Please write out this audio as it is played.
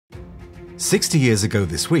60 years ago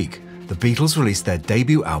this week, the Beatles released their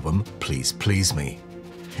debut album, Please Please Me.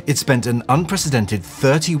 It spent an unprecedented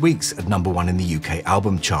 30 weeks at #1 in the UK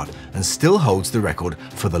album chart and still holds the record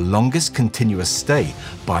for the longest continuous stay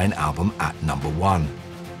by an album at #1.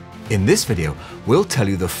 In this video, we'll tell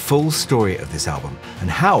you the full story of this album and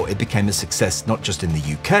how it became a success not just in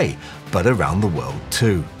the UK, but around the world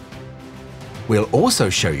too. We'll also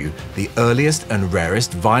show you the earliest and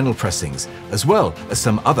rarest vinyl pressings, as well as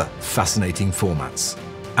some other fascinating formats.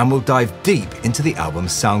 And we'll dive deep into the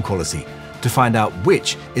album's sound quality to find out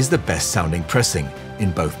which is the best sounding pressing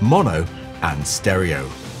in both mono and stereo.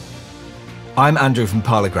 I'm Andrew from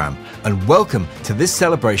Parlogram, and welcome to this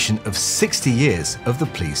celebration of 60 years of the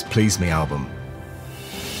Please Please Me album.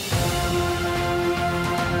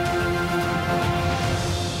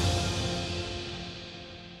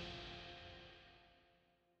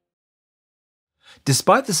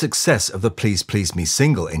 Despite the success of the Please Please Me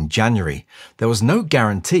single in January, there was no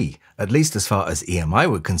guarantee, at least as far as EMI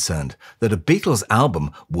were concerned, that a Beatles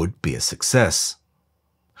album would be a success.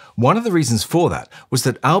 One of the reasons for that was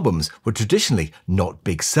that albums were traditionally not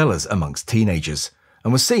big sellers amongst teenagers,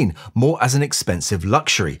 and were seen more as an expensive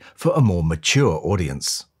luxury for a more mature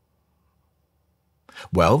audience.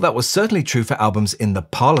 Well, that was certainly true for albums in the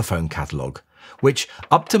Parlophone catalogue, which,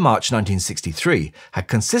 up to March 1963, had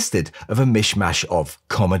consisted of a mishmash of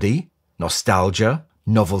comedy, nostalgia,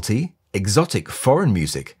 novelty, exotic foreign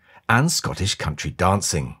music, and Scottish country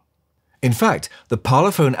dancing. In fact, the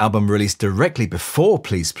Parlophone album released directly before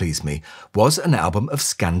Please Please Me was an album of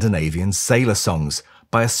Scandinavian sailor songs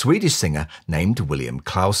by a Swedish singer named William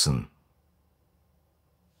Clausen.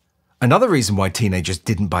 Another reason why teenagers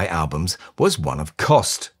didn't buy albums was one of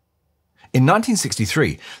cost. In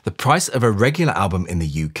 1963, the price of a regular album in the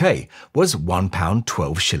UK was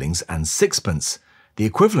 £1.12 the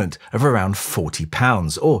equivalent of around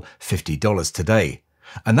 £40 or $50 today.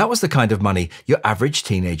 And that was the kind of money your average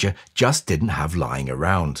teenager just didn't have lying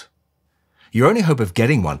around. Your only hope of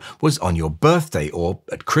getting one was on your birthday or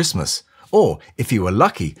at Christmas, or if you were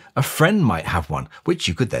lucky, a friend might have one which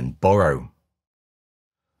you could then borrow.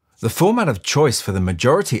 The format of choice for the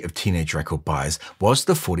majority of teenage record buyers was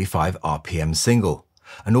the 45 RPM single,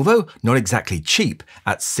 and although not exactly cheap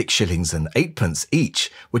at 6 shillings and 8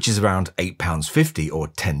 each, which is around £8.50 or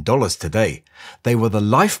 $10 today, they were the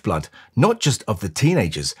lifeblood not just of the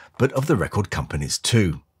teenagers but of the record companies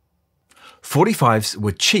too. 45s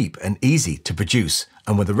were cheap and easy to produce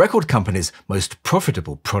and were the record companies' most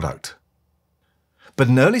profitable product. But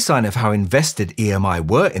an early sign of how invested EMI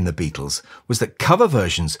were in the Beatles was that cover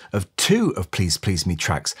versions of 2 of Please Please Me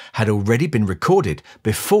tracks had already been recorded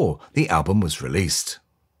before the album was released.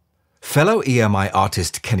 Fellow EMI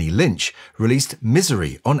artist Kenny Lynch released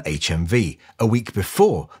Misery on HMV a week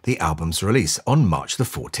before the album's release on March the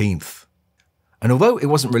 14th. And although it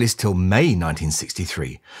wasn't released till May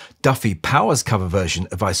 1963, Duffy Power's cover version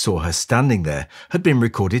of I Saw Her Standing There had been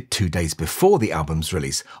recorded 2 days before the album's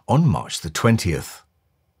release on March the 20th.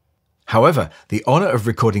 However, the honour of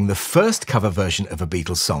recording the first cover version of a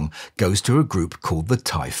Beatles song goes to a group called the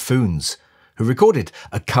Typhoons, who recorded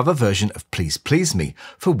a cover version of Please Please Me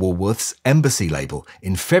for Woolworth's Embassy label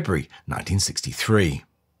in February 1963.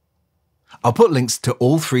 I'll put links to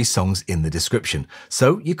all 3 songs in the description,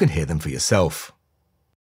 so you can hear them for yourself.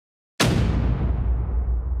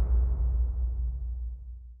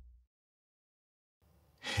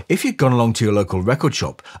 If you'd gone along to your local record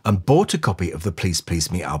shop and bought a copy of the Please Please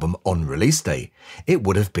Me album on release day, it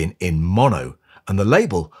would have been in mono, and the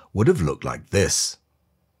label would have looked like this.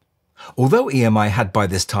 Although EMI had by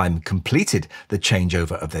this time completed the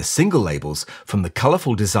changeover of their single labels from the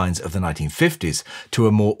colourful designs of the 1950s to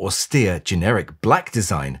a more austere generic black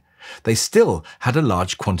design, they still had a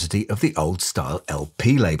large quantity of the old-style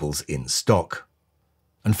LP labels in stock.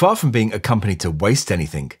 And far from being a company to waste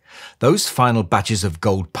anything, those final batches of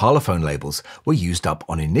gold Parlophone labels were used up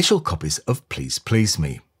on initial copies of Please Please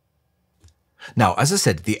Me. Now, as I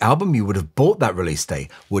said, the album you would have bought that release day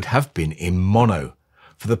would have been in mono,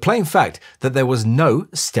 for the plain fact that there was no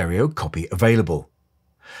stereo copy available.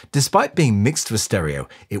 Despite being mixed for stereo,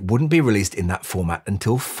 it wouldn't be released in that format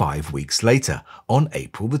until 5 weeks later, on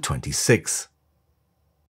April the 26th.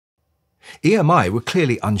 EMI were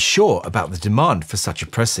clearly unsure about the demand for such a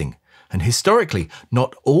pressing, and historically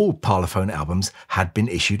not all Parlophone albums had been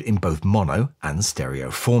issued in both mono and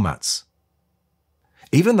stereo formats.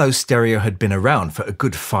 Even though stereo had been around for a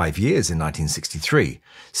good 5 years in 1963,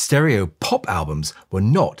 stereo pop albums were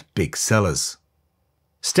not big sellers.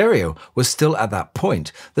 Stereo was still at that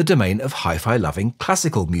point the domain of hi-fi loving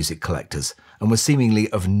classical music collectors and was seemingly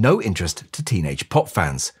of no interest to teenage pop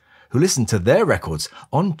fans, who listened to their records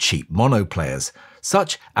on cheap mono players,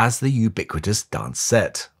 such as the ubiquitous dance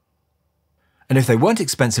set. And if they weren't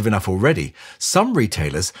expensive enough already, some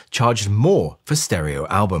retailers charged more for stereo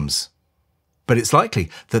albums. But it's likely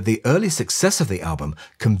that the early success of the album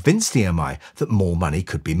convinced EMI that more money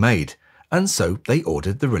could be made, and so they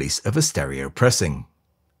ordered the release of a stereo pressing.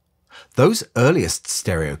 Those earliest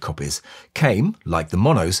stereo copies came, like the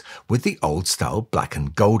monos, with the old-style black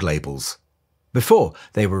and gold labels, before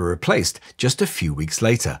they were replaced just a few weeks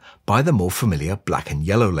later by the more familiar black and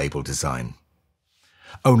yellow label design.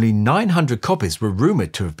 Only 900 copies were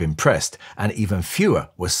rumoured to have been pressed, and even fewer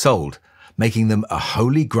were sold, making them a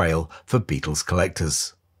holy grail for Beatles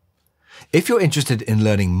collectors. If you're interested in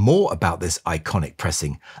learning more about this iconic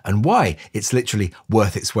pressing and why it's literally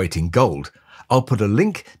worth its weight in gold, I'll put a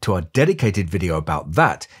link to our dedicated video about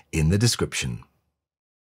that in the description.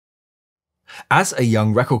 As a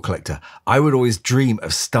young record collector, I would always dream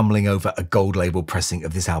of stumbling over a gold label pressing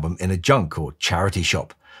of this album in a junk or charity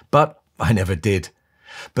shop, but I never did.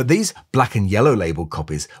 But these black and yellow label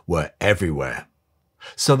copies were everywhere.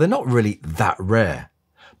 So they're not really that rare.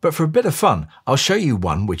 But for a bit of fun, I'll show you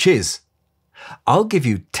one which is. I'll give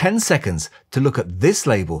you 10 seconds to look at this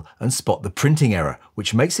label and spot the printing error,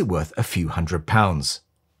 which makes it worth a few £100.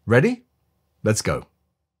 Ready? Let's go.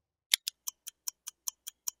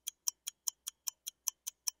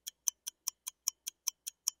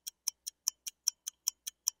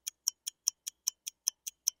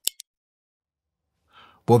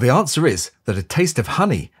 Well, the answer is that A Taste of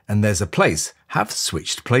Honey and There's a Place have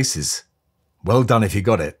switched places. Well done if you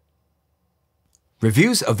got it.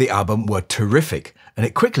 Reviews of the album were terrific, and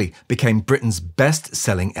it quickly became Britain's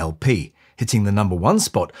best-selling LP, hitting the #1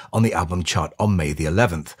 spot on the album chart on May the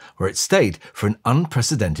 11th, where it stayed for an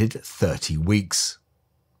unprecedented 30 weeks.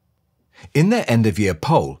 In their end-of-year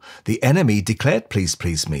poll, the NME declared Please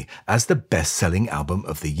Please Me as the best-selling album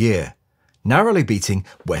of the year, narrowly beating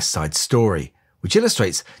West Side Story, which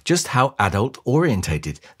illustrates just how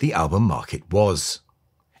adult-orientated the album market was.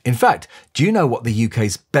 In fact, do you know what the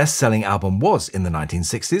UK's best-selling album was in the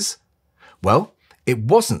 1960s? Well, it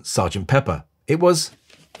wasn't Sgt. Pepper, it was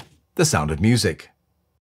The Sound of Music.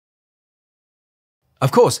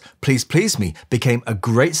 Of course, Please Please Me became a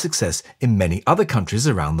great success in many other countries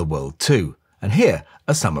around the world too, and here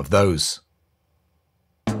are some of those.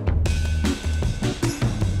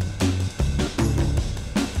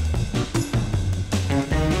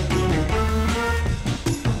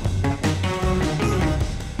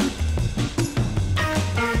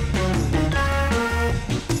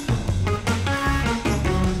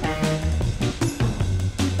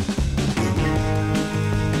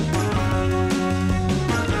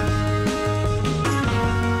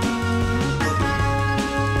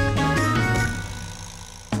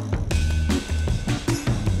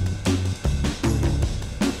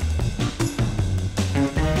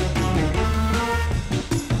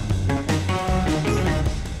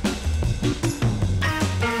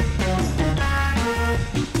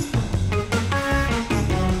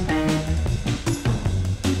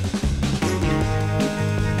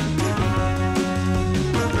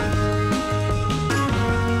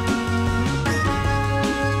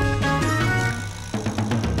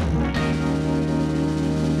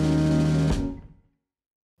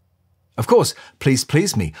 Of course, Please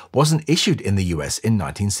Please Me wasn't issued in the US in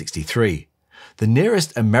 1963. The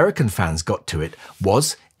nearest American fans got to it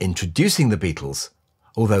was Introducing the Beatles,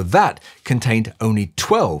 although that contained only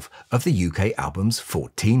 12 of the UK album's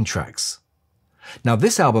 14 tracks. Now,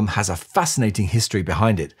 this album has a fascinating history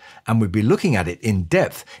behind it, and we'll be looking at it in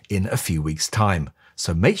depth in a few weeks' time,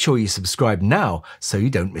 so make sure you subscribe now so you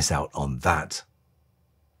don't miss out on that.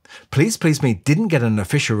 Please Please Me didn't get an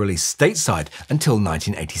official release stateside until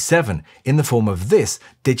 1987 in the form of this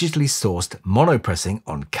digitally sourced mono pressing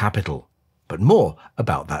on Capitol, but more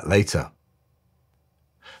about that later.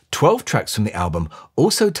 12 tracks from the album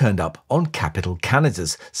also turned up on Capitol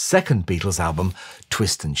Canada's second Beatles album,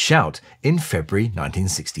 Twist and Shout, in February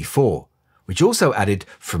 1964, which also added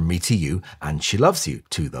From Me to You and She Loves You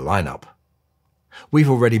to the lineup. We've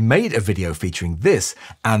already made a video featuring this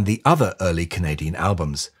and the other early Canadian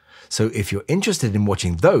albums, so if you're interested in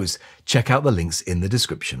watching those, check out the links in the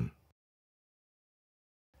description.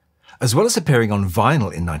 As well as appearing on vinyl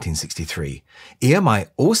in 1963, EMI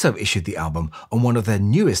also issued the album on one of their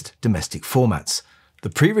newest domestic formats, the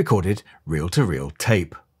pre-recorded reel-to-reel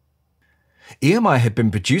tape. EMI had been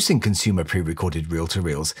producing consumer pre-recorded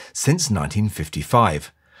reel-to-reels since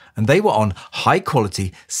 1955, and they were on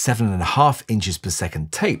high-quality 7.5 inches per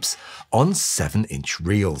second tapes on 7-inch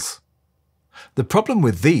reels. The problem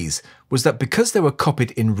with these was that because they were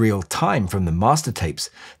copied in real time from the master tapes,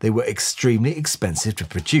 they were extremely expensive to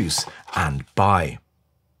produce and buy.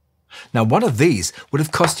 Now, one of these would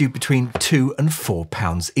have cost you between £2 and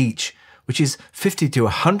 £4 each, which is £50 to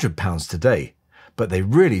 £100 today, but they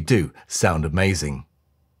really do sound amazing.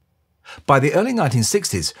 By the early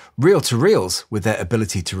 1960s, reel-to-reels, with their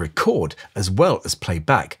ability to record as well as play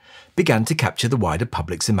back, began to capture the wider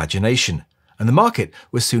public's imagination, and the market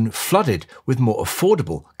was soon flooded with more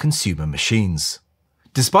affordable consumer machines.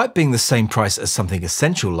 Despite being the same price as something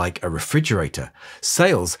essential like a refrigerator,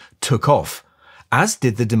 sales took off, as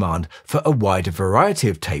did the demand for a wider variety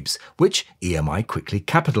of tapes, which EMI quickly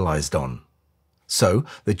capitalized on. So,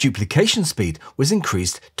 the duplication speed was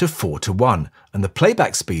increased to 4:1, and the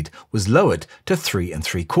playback speed was lowered to 3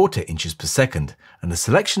 3/4 inches per second, and a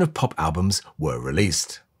selection of pop albums were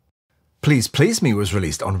released. Please Please Me was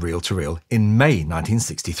released on reel-to-reel in May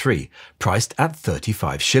 1963, priced at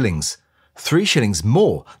 35 shillings, 3 shillings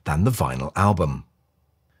more than the vinyl album.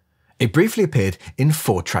 It briefly appeared in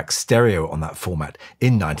 4-track stereo on that format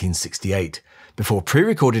in 1968, before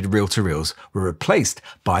pre-recorded reel-to-reels were replaced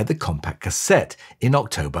by the compact cassette in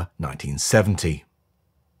October 1970.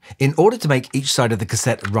 In order to make each side of the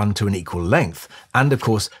cassette run to an equal length, and of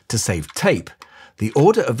course to save tape, the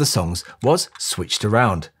order of the songs was switched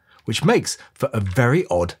around, which makes for a very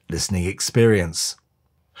odd listening experience.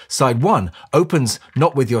 Side 1 opens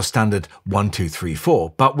not with your standard 1, 2, 3,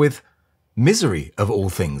 4, but with Misery of all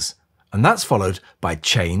things, and that's followed by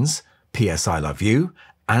Chains, P.S. I Love You,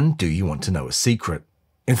 and Do You Want to Know a Secret?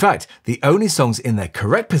 In fact, the only songs in their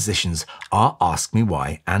correct positions are Ask Me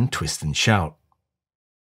Why and Twist and Shout.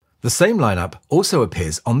 The same lineup also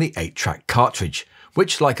appears on the 8-track cartridge,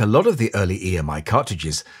 which, like a lot of the early EMI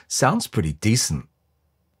cartridges, sounds pretty decent.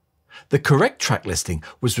 The correct track listing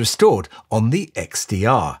was restored on the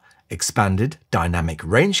XDR, Expanded Dynamic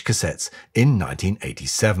Range cassettes, in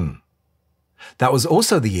 1987. That was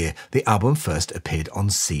also the year the album first appeared on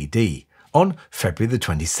CD, on February the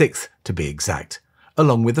 26th to be exact,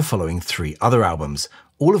 along with the following 3 other albums,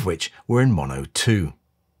 all of which were in mono too.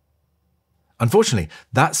 Unfortunately,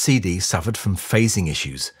 that CD suffered from phasing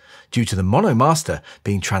issues, due to the mono master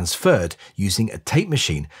being transferred using a tape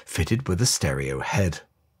machine fitted with a stereo head.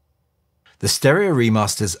 The stereo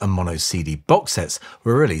remasters and mono CD box sets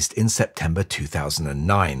were released in September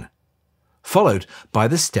 2009, followed by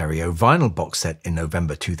the stereo vinyl box set in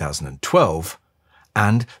November 2012,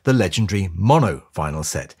 and the legendary mono vinyl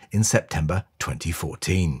set in September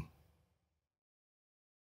 2014.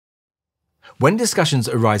 When discussions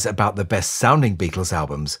arise about the best sounding Beatles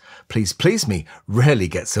albums, Please Please Me rarely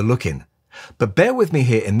gets a look in. But bear with me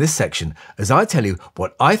here in this section as I tell you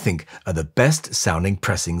what I think are the best sounding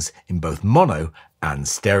pressings in both mono and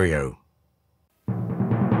stereo.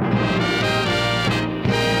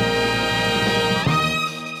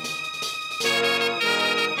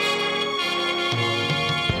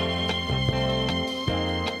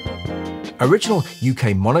 Original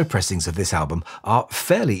UK mono pressings of this album are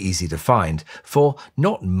fairly easy to find for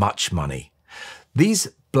not much money. These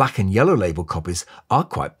black and yellow label copies are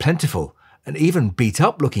quite plentiful, and even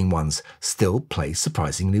beat-up looking ones still play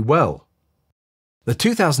surprisingly well. The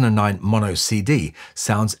 2009 mono CD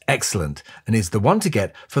sounds excellent and is the one to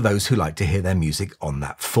get for those who like to hear their music on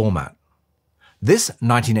that format. This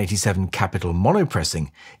 1987 Capitol mono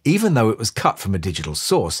pressing, even though it was cut from a digital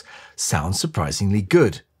source, sounds surprisingly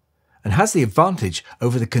good, and has the advantage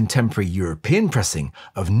over the contemporary European pressing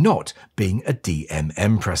of not being a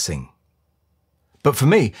DMM pressing. But for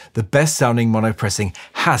me, the best sounding mono pressing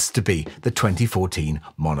has to be the 2014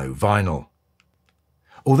 mono vinyl.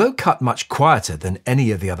 Although cut much quieter than any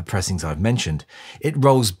of the other pressings I've mentioned, it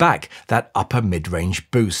rolls back that upper mid-range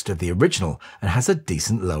boost of the original and has a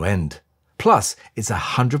decent low end. Plus, it's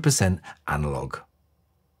 100% analog.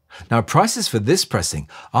 Now, prices for this pressing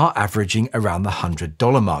are averaging around the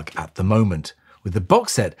 $100 mark at the moment, with the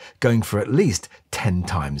box set going for at least 10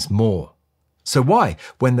 times more. So why,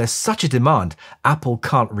 when there's such a demand, Apple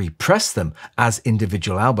can't repress them as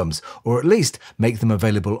individual albums, or at least make them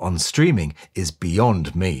available on streaming, is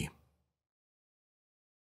beyond me.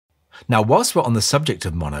 Now, whilst we're on the subject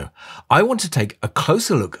of mono, I want to take a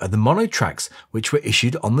closer look at the mono tracks which were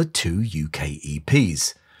issued on the 2 UK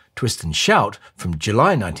EPs. Twist and Shout from July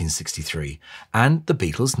 1963 and The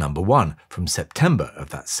Beatles No. 1 from September of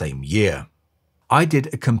that same year. I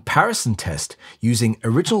did a comparison test using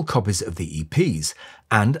original copies of the EPs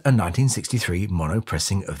and a 1963 mono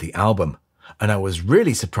pressing of the album, and I was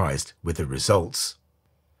really surprised with the results.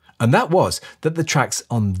 And that was that the tracks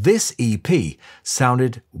on this EP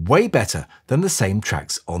sounded way better than the same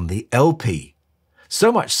tracks on the LP. So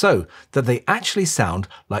much so that they actually sound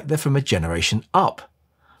like they're from a generation up.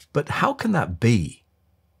 But how can that be?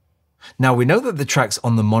 Now, we know that the tracks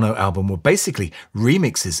on the mono album were basically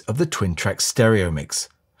remixes of the twin track stereo mix.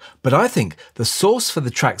 But I think the source for the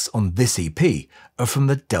tracks on this EP are from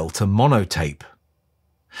the Delta mono tape.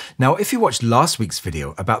 Now, if you watched last week's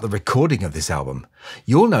video about the recording of this album,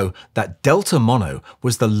 you'll know that Delta Mono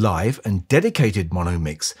was the live and dedicated mono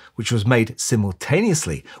mix which was made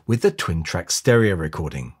simultaneously with the twin track stereo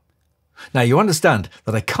recording. Now, you understand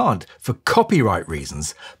that I can't, for copyright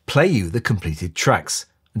reasons, play you the completed tracks.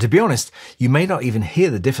 And to be honest, you may not even hear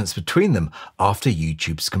the difference between them after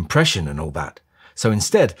YouTube's compression and all that. So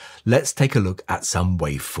instead, let's take a look at some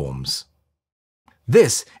waveforms.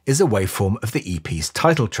 This is a waveform of the EP's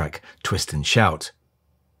title track, Twist and Shout.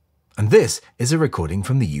 And this is a recording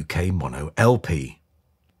from the UK mono LP.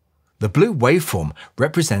 The blue waveform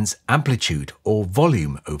represents amplitude or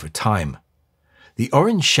volume over time. The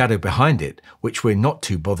orange shadow behind it, which we're not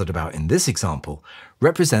too bothered about in this example,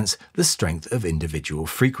 represents the strength of individual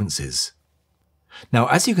frequencies. Now,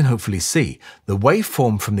 as you can hopefully see, the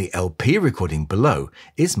waveform from the LP recording below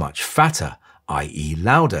is much fatter, i.e.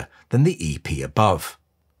 louder, than the EP above,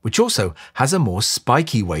 which also has a more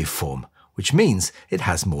spiky waveform, which means it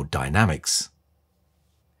has more dynamics.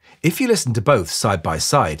 If you listen to both side by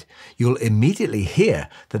side, you'll immediately hear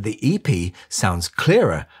that the EP sounds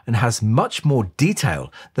clearer and has much more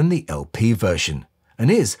detail than the LP version, and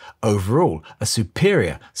is, overall, a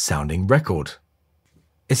superior sounding record.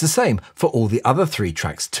 It's the same for all the other 3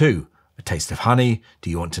 tracks too: A Taste of Honey, Do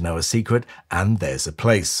You Want to Know a Secret, and There's a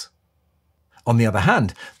Place. On the other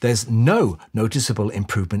hand, there's no noticeable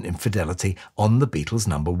improvement in fidelity on the Beatles'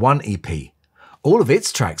 #1 EP. All of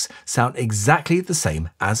its tracks sound exactly the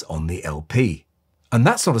same as on the LP. And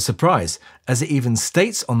that's not a surprise, as it even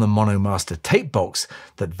states on the Mono Master tape box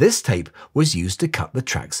that this tape was used to cut the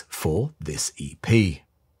tracks for this EP.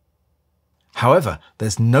 However,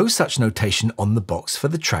 there's no such notation on the box for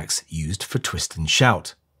the tracks used for Twist and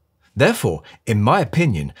Shout. Therefore, in my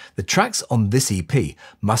opinion, the tracks on this EP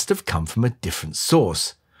must have come from a different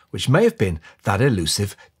source, which may have been that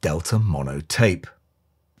elusive Delta mono tape.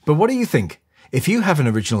 But what do you think? If you have an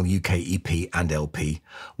original UK EP and LP,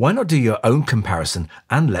 why not do your own comparison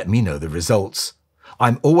and let me know the results?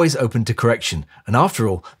 I'm always open to correction, and after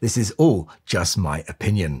all, this is all just my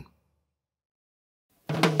opinion.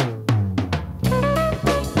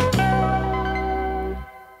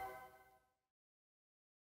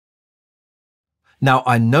 Now,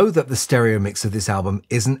 I know that the stereo mix of this album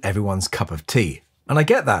isn't everyone's cup of tea, and I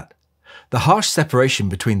get that. The harsh separation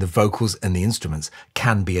between the vocals and the instruments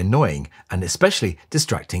can be annoying and especially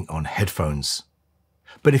distracting on headphones.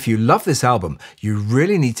 But if you love this album, you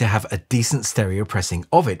really need to have a decent stereo pressing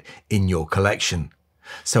of it in your collection.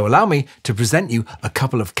 So allow me to present you a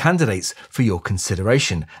couple of candidates for your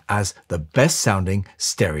consideration as the best sounding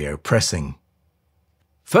stereo pressing.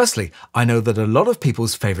 Firstly, I know that a lot of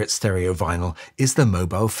people's favourite stereo vinyl is the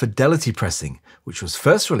Mobile Fidelity pressing, which was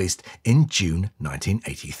first released in June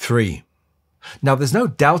 1983. Now, there's no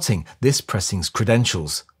doubting this pressing's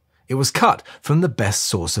credentials. It was cut from the best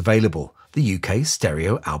source available, the UK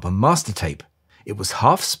stereo album master tape. It was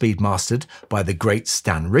half-speed mastered by the great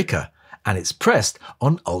Stan Ricker, and it's pressed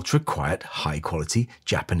on ultra-quiet, high-quality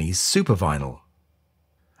Japanese super vinyl.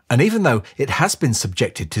 And even though it has been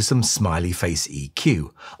subjected to some smiley face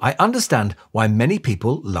EQ, I understand why many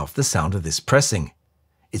people love the sound of this pressing.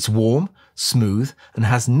 It's warm, smooth, and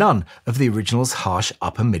has none of the original's harsh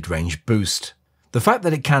upper mid-range boost. The fact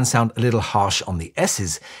that it can sound a little harsh on the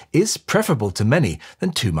S's is preferable to many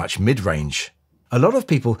than too much mid-range. A lot of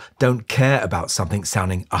people don't care about something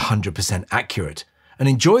sounding 100% accurate, and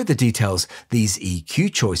enjoy the details these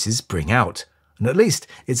EQ choices bring out, and at least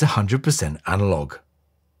it's 100% analog.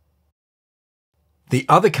 The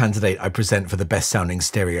other candidate I present for the best sounding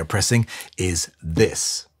stereo pressing is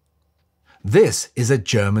this. This is a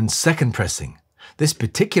German second pressing. This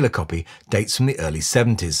particular copy dates from the early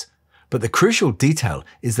 70s, but the crucial detail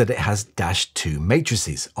is that it has -2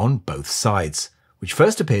 matrices on both sides, which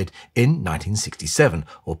first appeared in 1967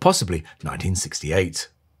 or possibly 1968.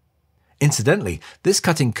 Incidentally, this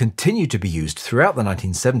cutting continued to be used throughout the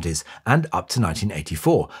 1970s and up to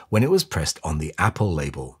 1984 when it was pressed on the Apple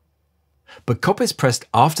label. But copies pressed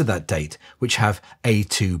after that date, which have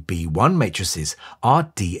A2B1 matrices,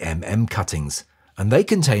 are DMM cuttings, and they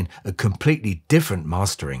contain a completely different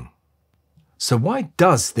mastering. So why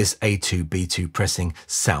does this A2B2 pressing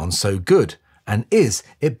sound so good, and is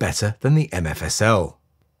it better than the MFSL?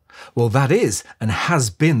 Well, that is and has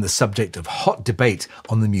been the subject of hot debate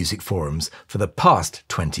on the music forums for the past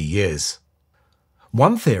 20 years.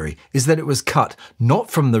 One theory is that it was cut not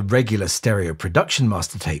from the regular stereo production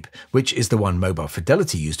master tape, which is the one Mobile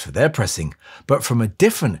Fidelity used for their pressing, but from a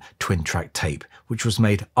different twin-track tape, which was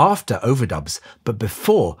made after overdubs but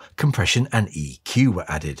before compression and EQ were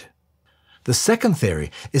added. The second theory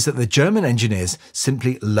is that the German engineers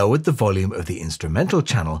simply lowered the volume of the instrumental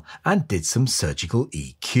channel and did some surgical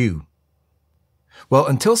EQ. Well,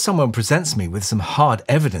 until someone presents me with some hard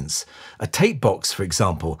evidence, a tape box, for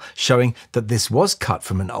example, showing that this was cut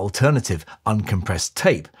from an alternative uncompressed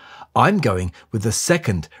tape, I'm going with the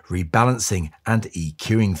second rebalancing and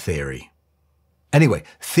EQing theory. Anyway,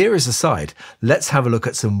 theories aside, let's have a look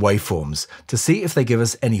at some waveforms to see if they give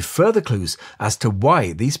us any further clues as to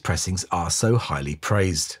why these pressings are so highly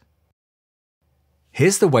praised.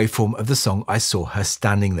 Here's the waveform of the song I Saw Her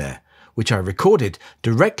Standing There, which I recorded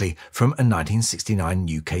directly from a 1969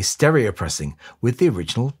 UK stereo pressing with the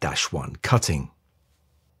original -1 cutting.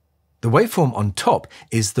 The waveform on top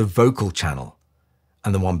is the vocal channel,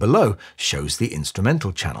 and the one below shows the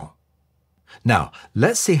instrumental channel. Now,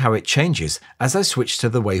 let's see how it changes as I switch to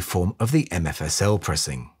the waveform of the MFSL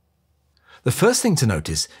pressing. The first thing to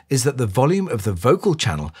notice is that the volume of the vocal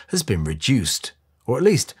channel has been reduced, or at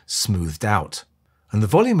least smoothed out, and the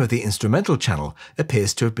volume of the instrumental channel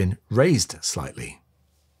appears to have been raised slightly.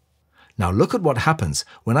 Now look at what happens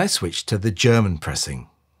when I switch to the German pressing.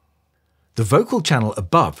 The vocal channel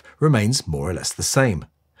above remains more or less the same,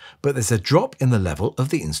 but there's a drop in the level of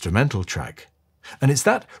the instrumental track. And it's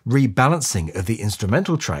that rebalancing of the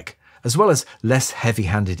instrumental track, as well as less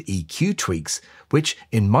heavy-handed EQ tweaks, which,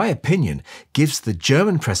 in my opinion, gives the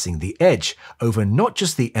German pressing the edge over not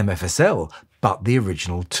just the MFSL, but the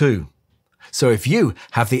original too. So if you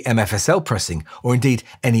have the MFSL pressing, or indeed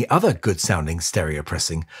any other good-sounding stereo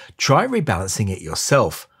pressing, try rebalancing it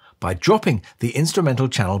yourself by dropping the instrumental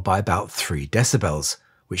channel by about 3 decibels,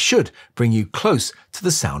 which should bring you close to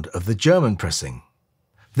the sound of the German pressing.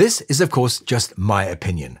 This is of course just my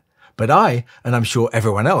opinion, but I, and I'm sure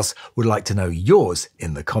everyone else, would like to know yours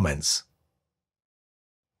in the comments.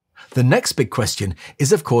 The next big question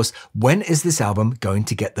is of course, when is this album going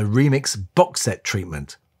to get the remix box set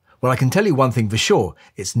treatment? Well, I can tell you one thing for sure,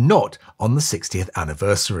 it's not on the 60th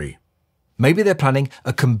anniversary. Maybe they're planning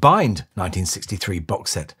a combined 1963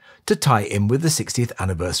 box set to tie in with the 60th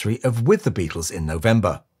anniversary of With the Beatles in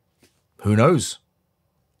November. Who knows?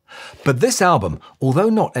 But this album, although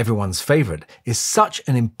not everyone's favourite, is such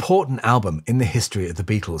an important album in the history of the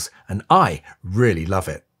Beatles, and I really love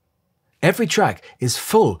it. Every track is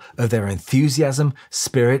full of their enthusiasm,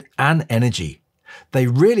 spirit and energy. They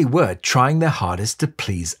really were trying their hardest to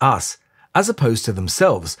please us, as opposed to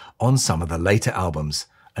themselves on some of the later albums,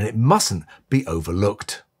 and it mustn't be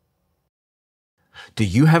overlooked. Do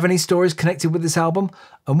you have any stories connected with this album,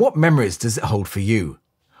 and what memories does it hold for you?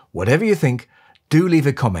 Whatever you think, do leave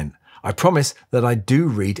a comment. I promise that I do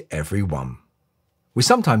read every one. We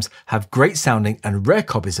sometimes have great sounding and rare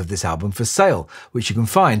copies of this album for sale, which you can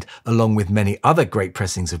find along with many other great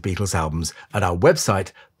pressings of Beatles albums at our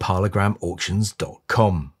website,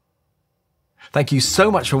 parallogramauctions.com. Thank you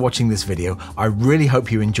so much for watching this video. I really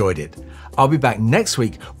hope you enjoyed it. I'll be back next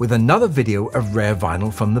week with another video of rare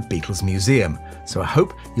vinyl from the Beatles Museum, so I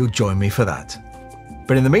hope you'll join me for that.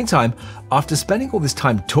 But in the meantime, after spending all this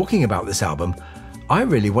time talking about this album, I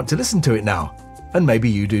really want to listen to it now, and maybe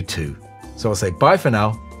you do too. So I'll say bye for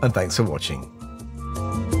now, and thanks for watching.